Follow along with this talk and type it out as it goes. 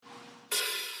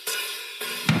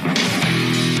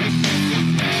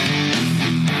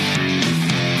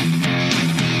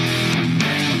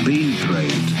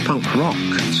rock,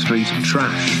 street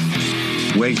trash,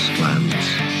 wastelands.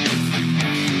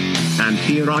 And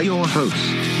here are your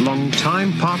hosts,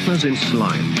 long-time partners in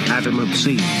slime, Adam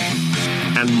Obscene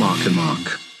and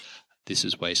Mark. This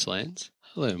is Wastelands.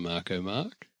 Hello, Mark.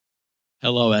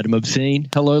 Hello, Adam Obscene.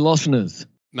 Hello, listeners.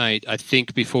 Mate, I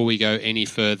think before we go any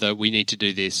further, we need to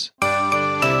do this.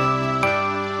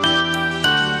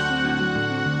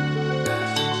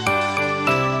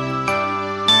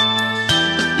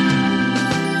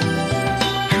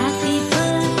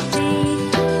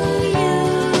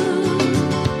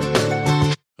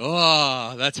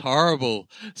 Oh, that's horrible.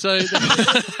 So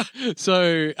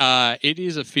it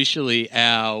is officially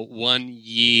our 1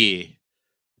 year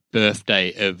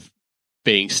birthday of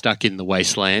being stuck in the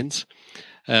wastelands.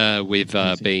 We've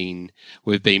been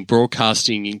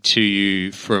broadcasting to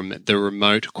you from the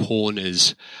remote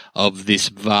corners of this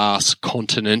vast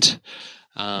continent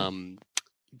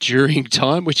during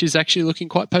time, which is actually looking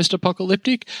quite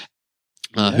post-apocalyptic.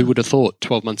 Who would have thought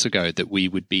 12 months ago that we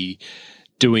would be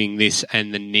doing this,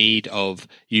 and the need of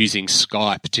using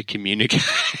Skype to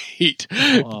communicate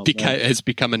has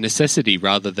become a necessity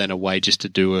rather than a way just to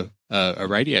do a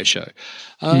radio show.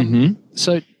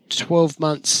 So 12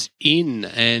 months in,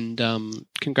 and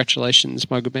congratulations,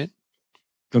 my good man.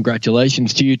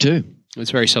 Congratulations to you too.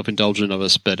 It's very self-indulgent of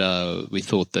us, but we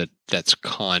thought that that's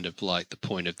kind of like the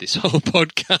point of this whole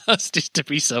podcast is to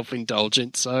be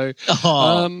self-indulgent. So,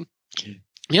 we're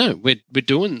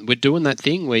doing that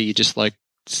thing where you just like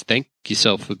thank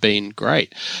yourself for being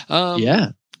great.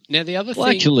 Now the other thing,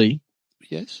 actually,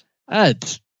 yes,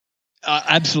 it's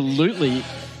absolutely.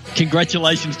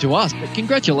 Congratulations to us, but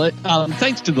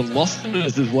thanks to the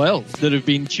listeners as well that have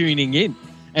been tuning in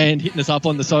and hitting us up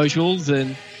on the socials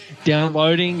and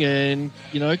downloading and,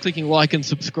 clicking like and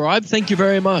subscribe. Thank you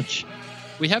very much.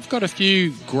 We have got a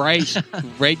few great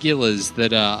regulars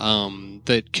that are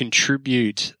that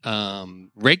contribute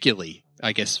regularly,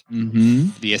 I guess,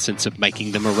 the essence of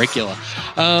making them a regular.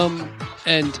 How's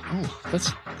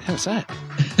that?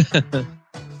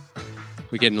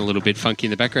 We're getting a little bit funky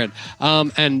in the background.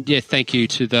 Thank you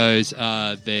to those.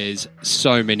 There's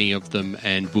so many of them,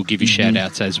 and we'll give you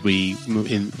shout-outs as we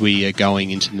are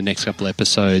going into the next couple of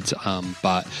episodes.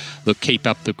 But, look, keep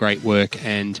up the great work.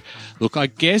 And, look, I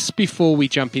guess before we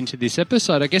jump into this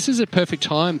episode, I guess it's a perfect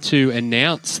time to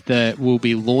announce that we'll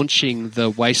be launching the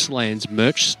Wastelands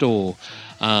merch store,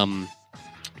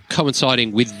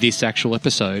 coinciding with this actual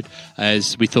episode,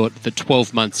 as we thought that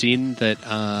 12 months in that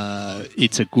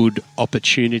it's a good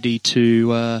opportunity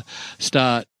to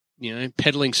start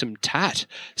peddling some tat.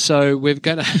 So we've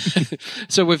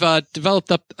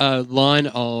developed up a line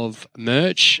of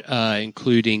merch,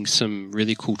 including some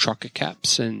really cool trucker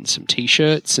caps and some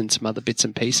t-shirts and some other bits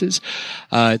and pieces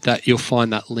that you'll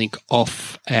find that link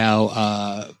off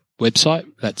our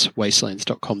website. That's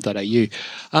wastelands.com.au.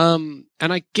 And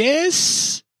I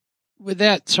guess,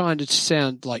 without trying to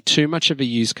sound like too much of a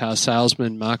used car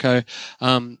salesman, Marco,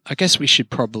 I guess we should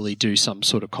probably do some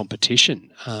sort of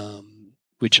competition,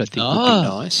 which I think would be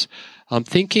nice. I'm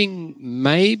thinking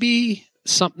maybe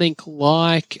something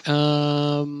like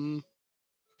we'll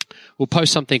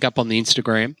post something up on the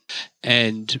Instagram,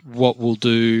 and what we'll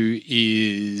do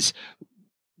is,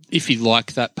 if you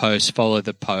like that post, follow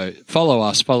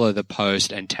us, follow the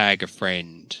post, and tag a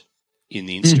friend in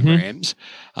the Instagrams.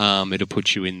 It'll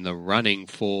put you in the running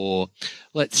for,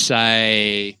 let's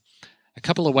say, a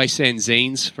couple of Wasteland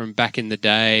zines from back in the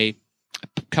day, a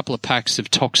couple of packs of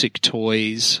Toxic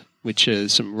toys, which are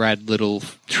some rad little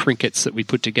trinkets that we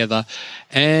put together,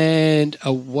 and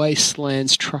a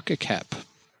Wastelands trucker cap.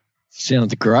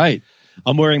 Sounds great.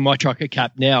 I'm wearing my trucker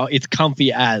cap now. It's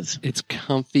comfy as.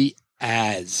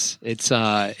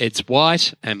 It's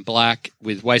white and black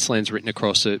with Wastelands written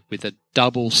across it, with a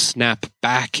double snap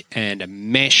back and a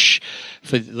mesh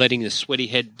for letting the sweaty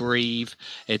head breathe.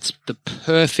 It's the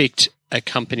perfect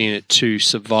accompaniment to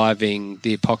surviving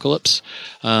the apocalypse.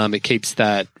 It keeps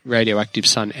that radioactive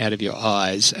sun out of your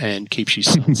eyes and keeps you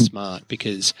sun smart,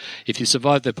 because if you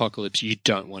survive the apocalypse, you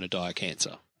don't want to die of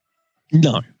cancer.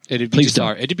 No.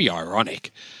 It'd be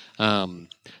ironic.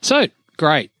 So,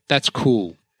 great. That's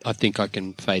cool. I think I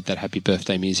can fade that happy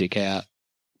birthday music out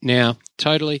now.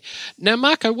 Totally. Now,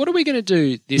 Marco, what are we going to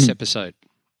do this episode?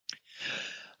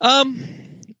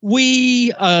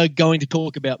 We are going to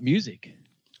talk about music.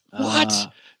 What?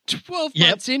 12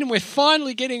 months in and we're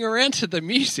finally getting around to the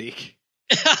music.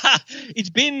 It's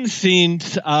been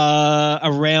since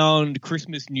around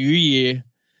Christmas, New Year,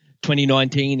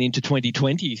 2019 into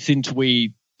 2020 since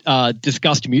we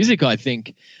discussed music, I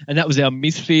think. And that was our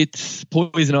Misfits,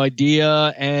 Poison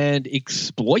Idea, and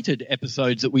Exploited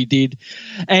episodes that we did.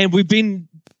 And we've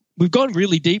we've gone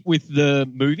really deep with the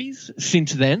movies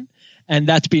since then, and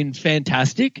that's been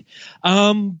fantastic.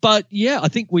 But yeah, I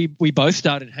think we both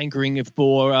started hankering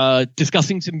for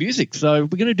discussing some music, so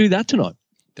we're going to do that tonight.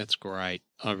 That's great.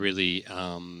 I really.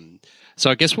 So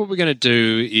I guess what we're going to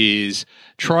do is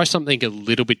try something a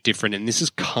little bit different, and this is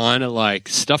kind of like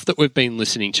stuff that we've been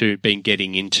listening to, been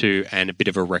getting into, and a bit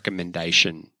of a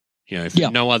recommendation. For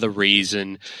no other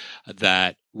reason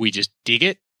that we just dig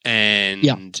it,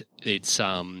 and it's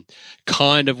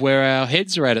kind of where our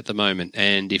heads are at the moment.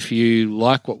 And if you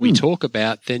like what we talk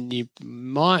about, then you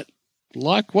might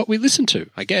like what we listen to,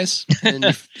 I guess. And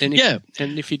if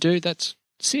you do, that's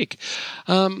sick.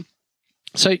 So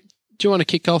do you want to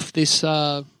kick off this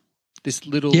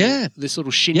little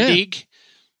shindig?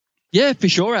 Yeah, for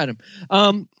sure, Adam.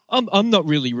 I'm not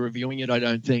really reviewing it, I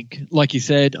don't think. Like you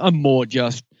said, I'm more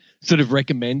just sort of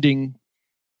recommending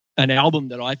an album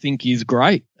that I think is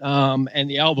great. And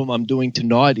the album I'm doing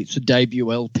tonight, it's a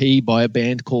debut LP by a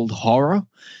band called Horror.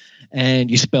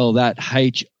 And you spell that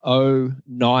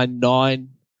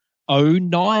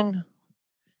H-O-9909.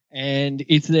 And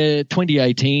it's their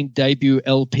 2018 debut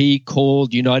LP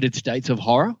called United States of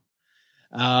Horror.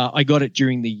 I got it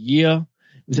during the year.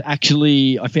 It was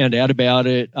actually, I found out about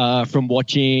it from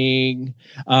watching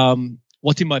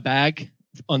What's in My Bag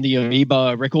on the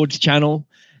Amoeba Records channel.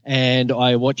 And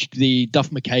I watched the Duff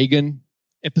McKagan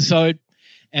episode,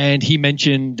 and he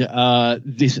mentioned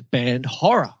this band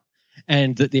Horror,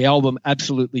 and that the album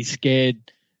absolutely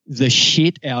scared the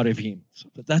shit out of him.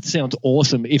 But that sounds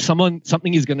awesome. If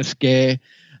something is going to scare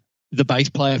the bass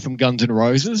player from Guns N'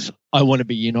 Roses, I want to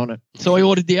be in on it. So I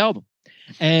ordered the album,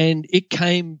 and it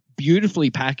came beautifully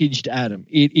packaged, Adam.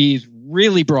 It is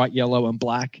really bright yellow and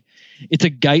black. It's a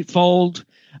gatefold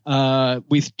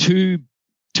with two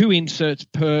inserts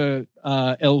per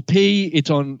LP. It's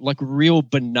on like real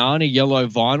banana yellow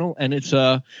vinyl, and it's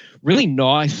a really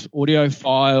nice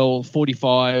audiophile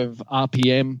 45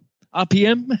 RPM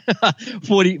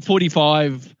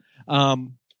 45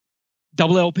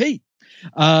 double LP.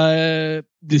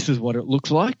 This is what it looks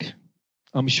like.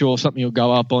 I'm sure something will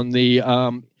go up on the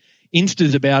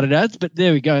Instas about it, ads, but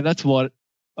there we go. That's what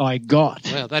I got.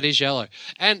 Well, that is yellow.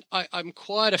 And I'm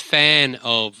quite a fan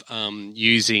of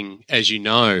using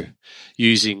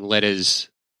letters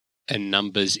and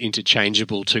numbers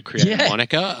interchangeable to create a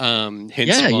moniker.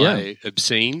 Hence my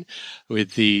obscene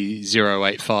with the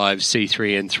 085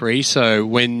 C3 and 3. So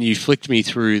when you flicked me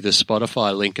through the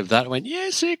Spotify link of that, I went, yeah,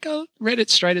 sick. I read it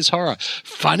straight as Horror.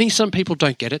 Funny, some people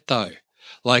don't get it though.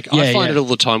 Like I find it all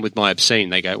the time with my obscene.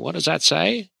 They go, what does that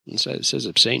say? And so it says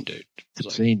obscene, dude. It's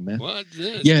obscene, man. What?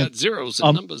 It's got zeros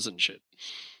and numbers and shit.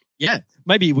 Yeah,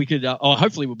 maybe we could,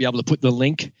 hopefully we'll be able to put the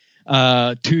link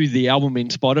to the album in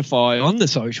Spotify on the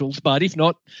socials. But if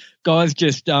not, guys,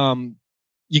 just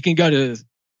you can go to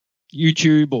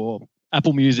YouTube or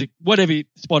Apple Music, whatever,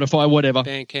 Spotify, whatever.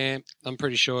 Bandcamp, I'm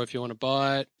pretty sure if you want to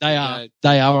buy it. They are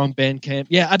on Bandcamp.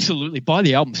 Yeah, absolutely. Buy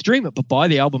the album. Stream it, but buy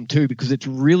the album too, because it's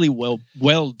really well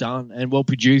done and well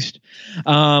produced.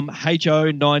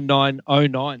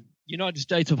 HO9909, United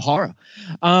States of Horror.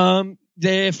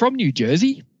 They're from New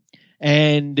Jersey,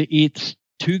 and it's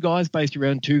two guys based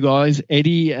around two guys,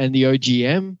 Eddie and the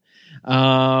OGM.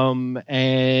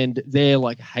 And they're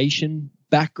like Haitian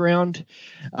background.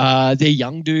 They're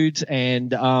young dudes,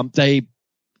 and they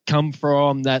come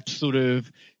from that sort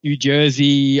of New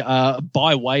Jersey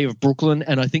by way of Brooklyn,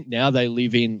 and I think now they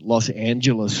live in Los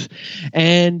Angeles.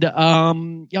 And I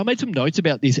made some notes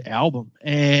about this album,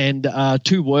 and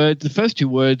the first two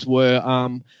words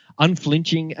were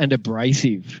unflinching and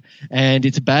abrasive, and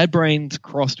it's Bad Brains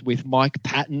crossed with Mike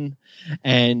Patton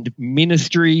and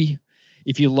Ministry.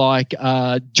 If you like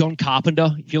John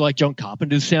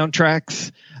Carpenter's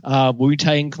soundtracks,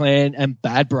 Wu-Tang Clan and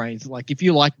Bad Brains. Like, if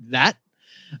you like that,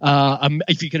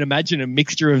 if you can imagine a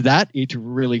mixture of that, it's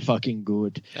really fucking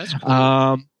good. That's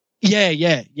cool.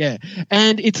 Yeah.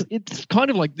 And it's kind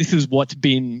of like this is what's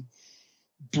been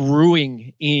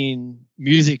brewing in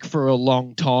music for a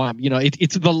long time. You know,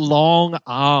 it's the long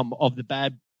arm of the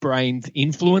Bad Brains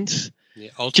influence. Yeah,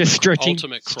 just stretching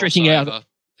out.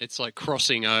 It's like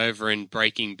crossing over and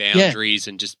breaking boundaries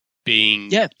and just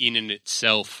being in and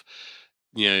itself.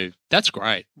 You know, that's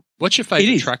great. What's your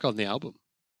favorite track on the album?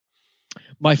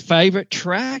 My favorite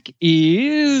track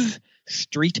is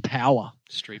Street Power.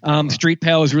 Street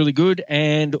Power is really good,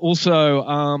 and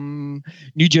also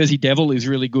New Jersey Devil is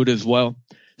really good as well.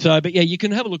 So, but yeah, you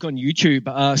can have a look on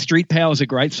YouTube. Street Power is a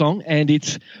great song, and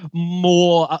it's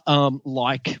more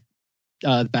like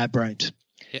the Bad Brains.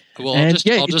 Yeah. Well,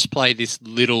 I'll just play this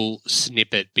little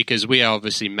snippet because we are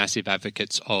obviously massive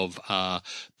advocates of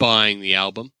buying the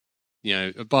album.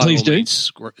 by Please all do.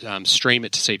 means, stream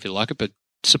it to see if you like it, but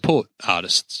support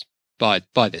artists. Buy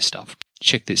their stuff.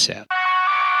 Check this out.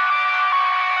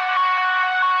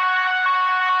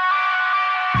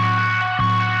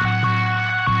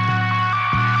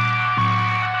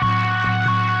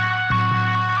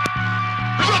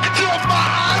 Look into my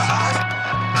eyes.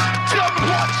 Tell me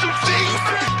what you see.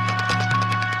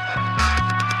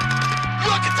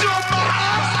 Look into my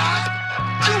eyes.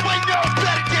 You ain't never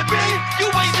better than me. You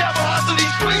ain't never hustled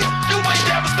these streets. You ain't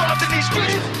never starved in these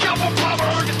streets. Come on, Papa,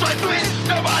 earn your stripes, please.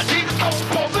 Nobody needs to come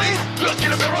for me. Look in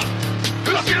the mirror.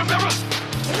 Look in the mirror.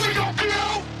 We gon'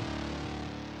 go.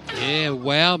 Yeah,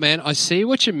 wow, man. I see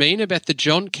what you mean about the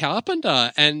John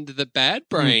Carpenter and the Bad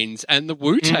Brains and the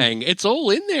Wu-Tang. It's all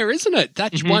in there, isn't it?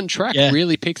 That one track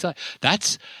really picks up.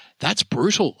 That's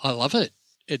brutal. I love it.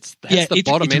 That's the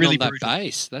bottom end really on that brutal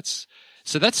bass. That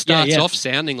starts off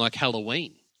sounding like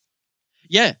Halloween.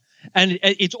 Yeah. And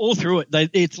it's all through it.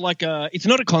 It's like it's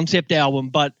not a concept album,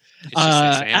 but It's just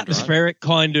that sound, atmospheric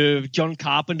kind of John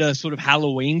Carpenter sort of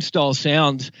Halloween style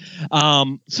sounds.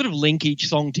 Sort of link each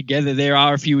song together. There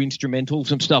are a few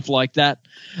instrumentals and stuff like that.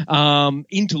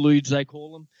 Interludes they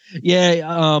call them.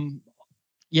 Yeah.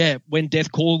 When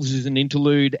Death Calls is an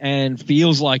interlude and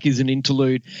Feels Like is an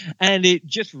interlude, and it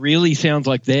just really sounds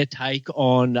like their take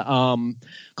on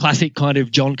classic kind of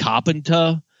John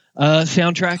Carpenter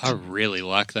soundtrack. I really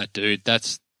like that, dude.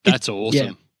 That's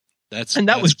awesome. Yeah.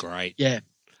 That was great. Yeah.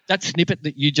 That snippet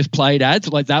that you just played, Ads,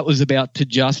 like that was about to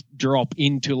just drop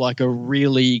into like a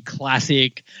really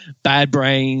classic Bad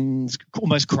Brains,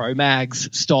 almost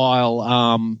Cro-Mags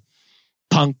style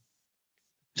punk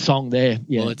song there.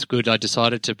 Yeah. Well, it's good. I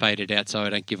decided to fade it out so I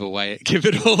don't give it all away.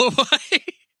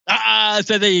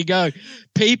 So there you go.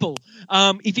 People,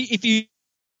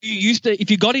 if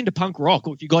you got into punk rock,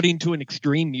 or if you got into an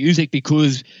extreme music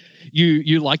because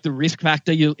you like the risk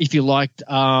factor, if you liked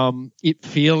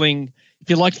feeling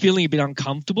a bit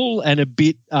uncomfortable and a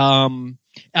bit out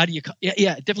of your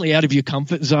definitely out of your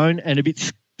comfort zone and a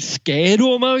bit scared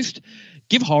almost,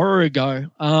 give horror a go.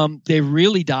 They're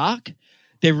really dark.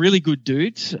 They're really good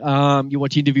dudes. You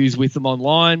watch interviews with them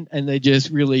online, and they're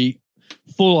just really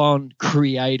full-on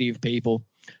creative people.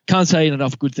 Can't say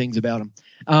enough good things about them.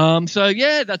 So,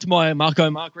 yeah, that's my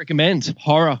Mark recommends.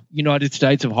 Horror, United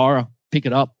States of Horror. Pick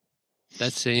it up.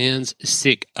 That sounds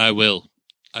sick. I will.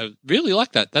 I really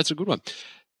like that. That's a good one.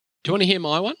 Do you want to hear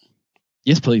my one?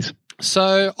 Yes, please.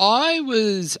 So I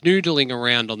was noodling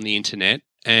around on the internet,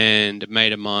 and a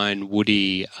mate of mine,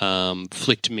 Woody,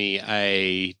 flicked me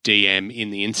a DM in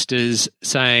the Instas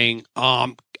saying,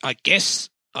 I guess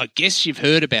you've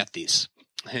heard about this.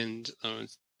 And I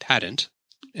hadn't.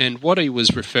 And what he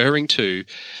was referring to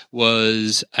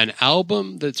was an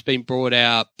album that's been brought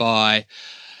out by,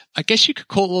 I guess you could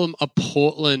call them a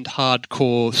Portland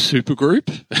hardcore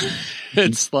supergroup.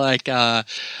 It's like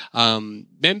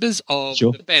members of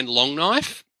the band Long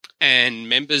Knife and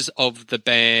members of the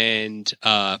band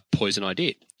Poison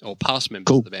Idea, or past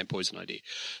members of the band Poison Idea.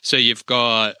 So you've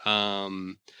got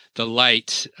the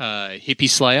late Hippie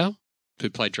Slayer, who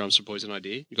played drums for Poison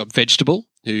Idea. You've got Vegetable,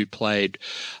 who played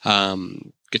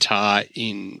guitar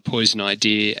in Poison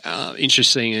Idea.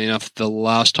 Interesting enough, the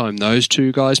last time those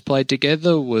two guys played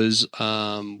together was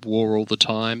War All the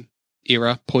Time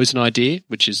era Poison Idea,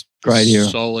 which is great era,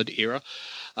 solid era.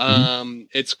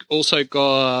 It's also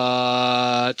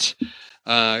got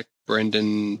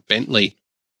Brendan Bentley.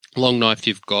 Long Knife,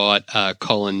 you've got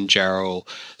Colin Jarrell,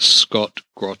 Scott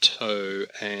Grotto,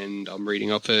 and I'm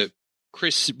reading off it,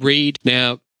 Chris Reed.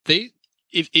 Now,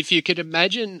 if you could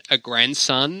imagine a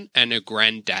grandson and a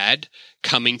granddad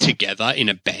coming together in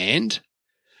a band,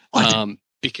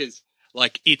 because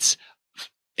like it's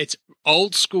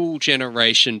old school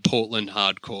generation Portland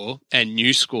hardcore and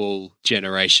new school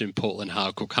generation Portland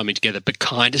hardcore coming together, but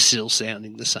kind of still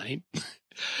sounding the same.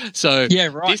 So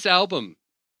this album,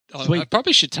 I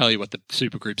probably should tell you what the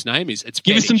supergroup's name is. It's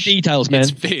Give us some details, man.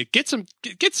 Get some.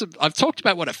 I've talked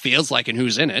about what it feels like and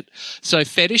who's in it. So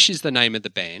Fetish is the name of the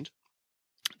band.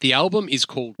 The album is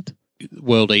called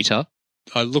World Eater.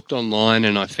 I looked online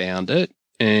and I found it,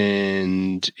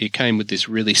 and it came with this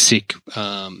really sick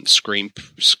screen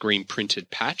printed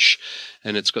patch,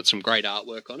 and it's got some great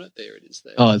artwork on it. There it is.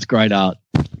 There. Oh, it's great art.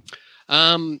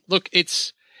 Look,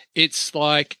 it's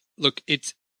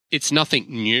nothing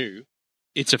new.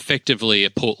 It's effectively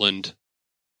a Portland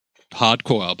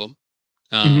hardcore album.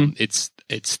 It's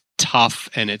tough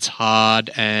and it's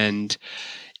hard, and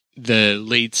the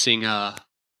lead singer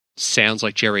sounds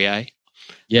like Jerry A.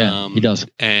 Yeah, he does.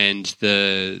 And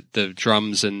the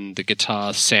drums and the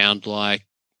guitar sound like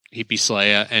Hippie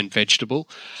Slayer and Vegetable.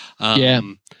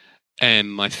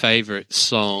 and my favourite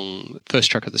song,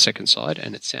 first track of the second side,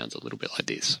 and it sounds a little bit like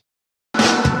this.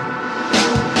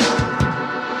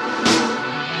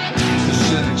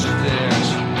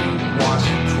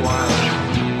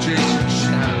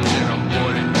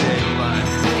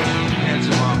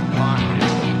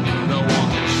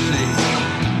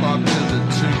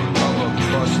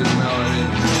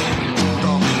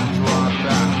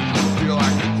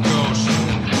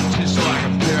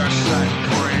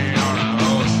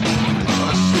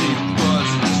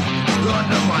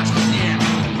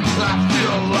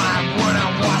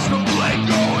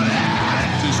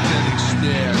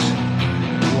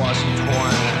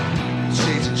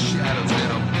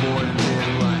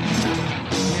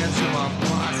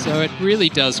 So it really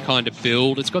does kind of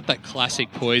build. It's got that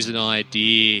classic Poison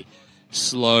idea,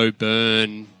 slow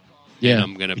burn. Yeah,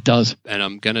 it does. And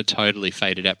I'm gonna totally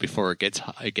fade it out before it gets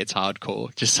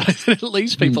hardcore, just so that it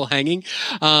leaves people hanging.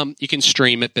 You can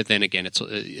stream it, but then again, it's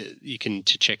you can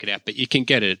to check it out, but you can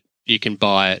get it. You can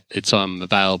buy it. It's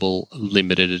available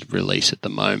limited release at the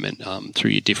moment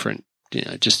through your different.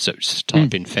 Just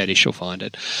type in Fetish, you'll find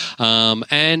it.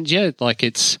 And yeah, like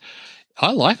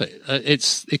I like it.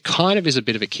 It kind of is a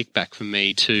bit of a kickback for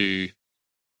me to,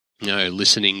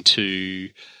 listening to.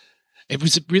 It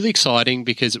was really exciting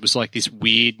because it was like this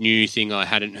weird new thing I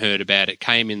hadn't heard about. It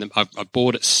came in. I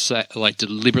bought it like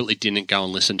deliberately didn't go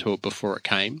and listen to it before it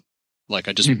came. Like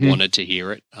I just wanted to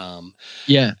hear it.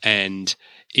 And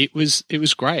it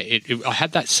was great. I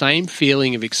had that same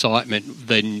feeling of excitement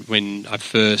than when I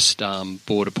first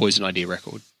bought a Poison Idea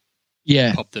record.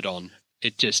 Yeah, popped it on.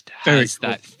 It just has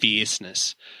that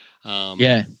fierceness.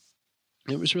 It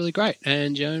was really great,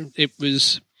 and it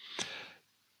was.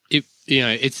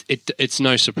 It's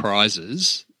no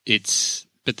surprises.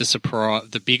 But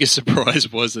the biggest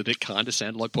surprise was that it kind of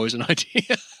sounded like Poison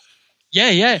Idea.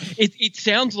 Yeah. It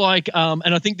sounds like,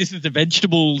 and I think this is the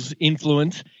Vegetables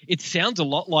influence. It sounds a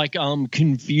lot like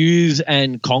Confuse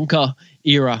and Conquer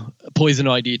era Poison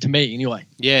Idea to me, anyway.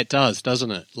 Yeah, it does,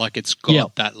 doesn't it? Like it's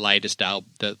got that latest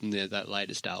album, that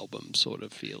latest album sort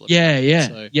of feel. Yeah.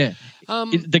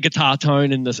 The guitar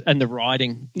tone and the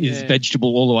writing is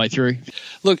Vegetable all the way through.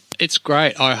 Look, it's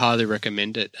great. I highly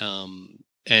recommend it.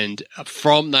 And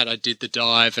from that, I did the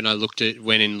dive and I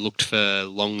went and looked for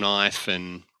Long Knife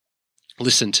and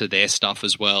listened to their stuff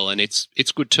as well, and it's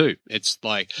good too. It's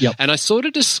like, and I sort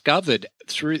of discovered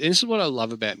through. And this is what I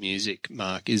love about music,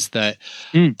 Mark, is that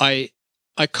I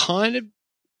kind of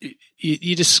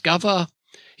you discover.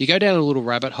 You go down a little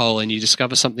rabbit hole and you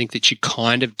discover something that you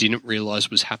kind of didn't realize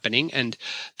was happening. And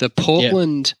the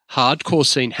Portland hardcore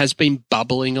scene has been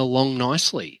bubbling along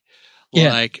nicely.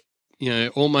 Like,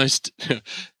 almost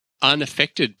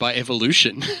unaffected by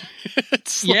evolution.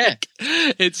 It's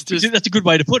just, that's a good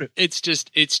way to put it. It's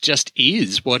just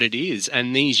is what it is.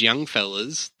 And these young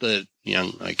fellas,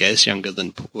 younger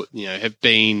than, have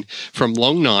been from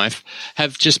Long Knife,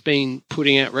 have just been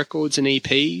putting out records and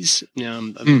EPs.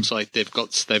 It looks like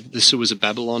the Sewers of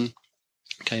Babylon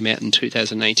came out in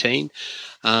 2018.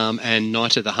 And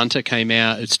Night of the Hunter came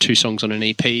out. It's 2 songs on an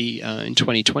EP in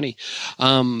 2020.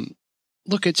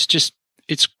 Look, it's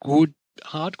good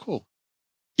hardcore.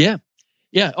 Yeah.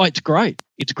 Oh, it's great.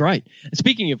 And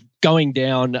speaking of going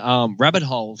down rabbit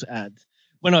holes, ads,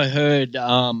 when I heard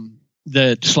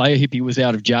the Slayer hippie was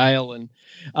out of jail and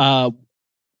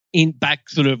in back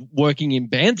sort of working in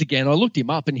bands again, I looked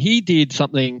him up and he did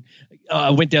something.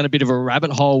 Went down a bit of a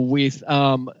rabbit hole with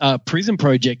a prison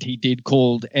project he did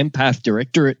called Empath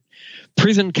Directorate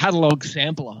Prison Catalog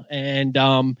Sampler, and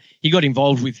he got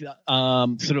involved with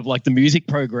sort of like the music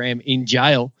program in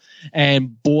jail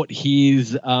and brought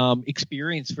his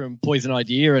experience from Poison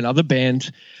Idea and other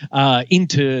bands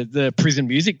into the prison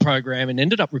music program and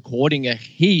ended up recording a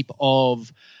heap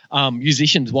of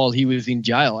musicians while he was in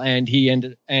jail, and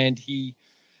he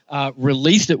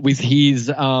released it with his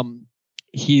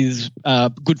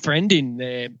good friend in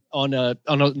there on a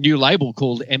new label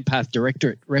called Empath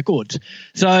Directorate Records.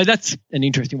 So that's an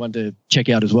interesting one to check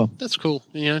out as well. That's cool.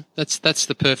 That's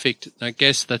the perfect. I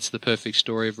guess that's the perfect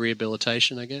story of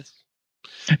rehabilitation. I guess.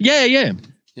 Yeah.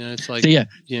 It's like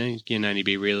you can only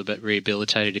be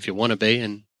rehabilitated if you want to be,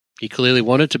 and he clearly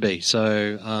wanted to be.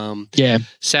 So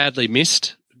sadly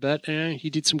missed, but he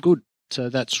did some good. So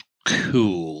that's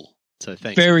cool. So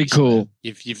thanks. Very cool.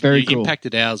 You've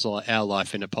impacted our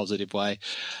life in a positive way,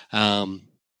 and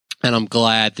I'm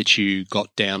glad that you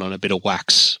got down on a bit of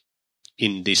wax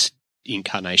in this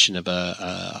incarnation of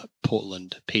a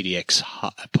Portland PDX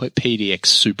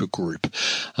supergroup.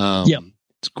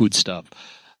 It's good stuff,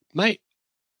 mate.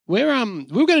 we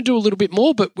were going to do a little bit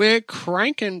more, but we're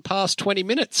cranking past 20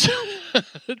 minutes.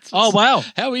 Oh, wow.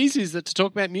 How easy is it to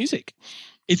talk about music?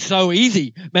 It's so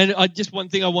easy, man. One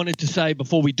thing I wanted to say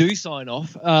before we do sign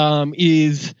off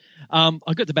is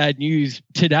I got the bad news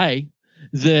today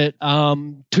that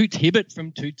Toots Hibbert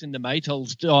from Toots and the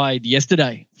Maytals died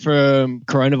yesterday from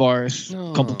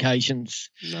coronavirus complications.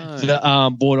 No.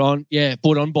 That,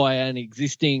 brought on by an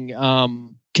existing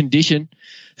condition.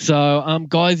 So,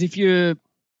 guys, if you're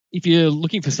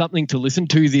looking for something to listen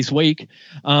to this week,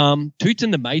 Toots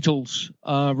and the Maytals,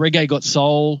 Reggae Got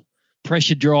Soul,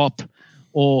 Pressure Drop,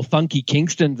 or Funky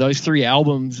Kingston, those 3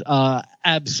 albums are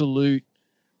absolute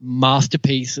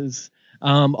masterpieces.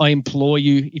 I implore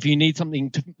you, if you need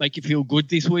something to make you feel good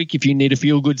this week, if you need a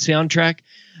feel-good soundtrack,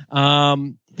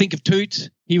 think of Toots.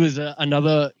 He was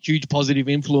another huge positive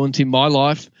influence in my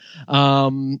life,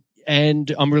 and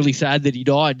I'm really sad that he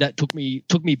died. That took me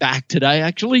back today,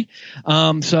 actually.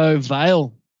 So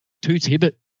Vale, Toots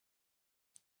Hibbert.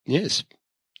 Yes.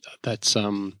 That's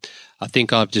I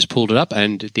think I've just pulled it up,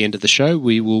 and at the end of the show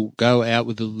we will go out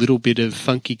with a little bit of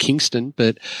Funky Kingston.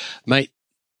 But mate,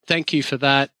 thank you for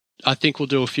that. I think we'll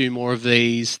do a few more of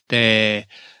these. They're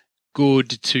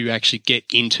good to actually get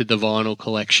into the vinyl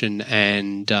collection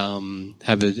and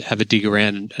have a dig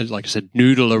around and, like I said,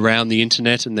 noodle around the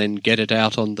internet and then get it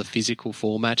out on the physical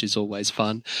format is always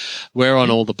fun. We're on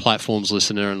all the platforms,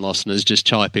 listener and listeners. Just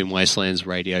type in Wastelands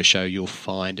Radio Show. You'll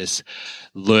find us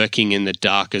lurking in the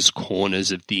darkest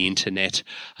corners of the internet.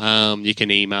 You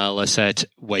can email us at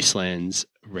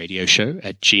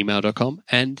wastelandsradioshow@gmail.com,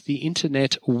 and the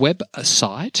internet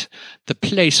website, the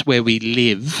place where we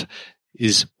live,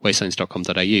 is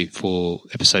wastelands.com.au for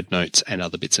episode notes and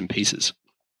other bits and pieces.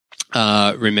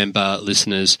 Remember,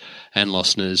 listeners and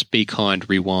listeners, be kind,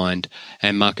 rewind.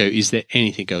 And Marco, is there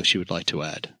anything else you would like to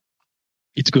add?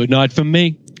 It's good night from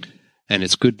me. And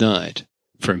it's good night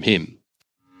from him.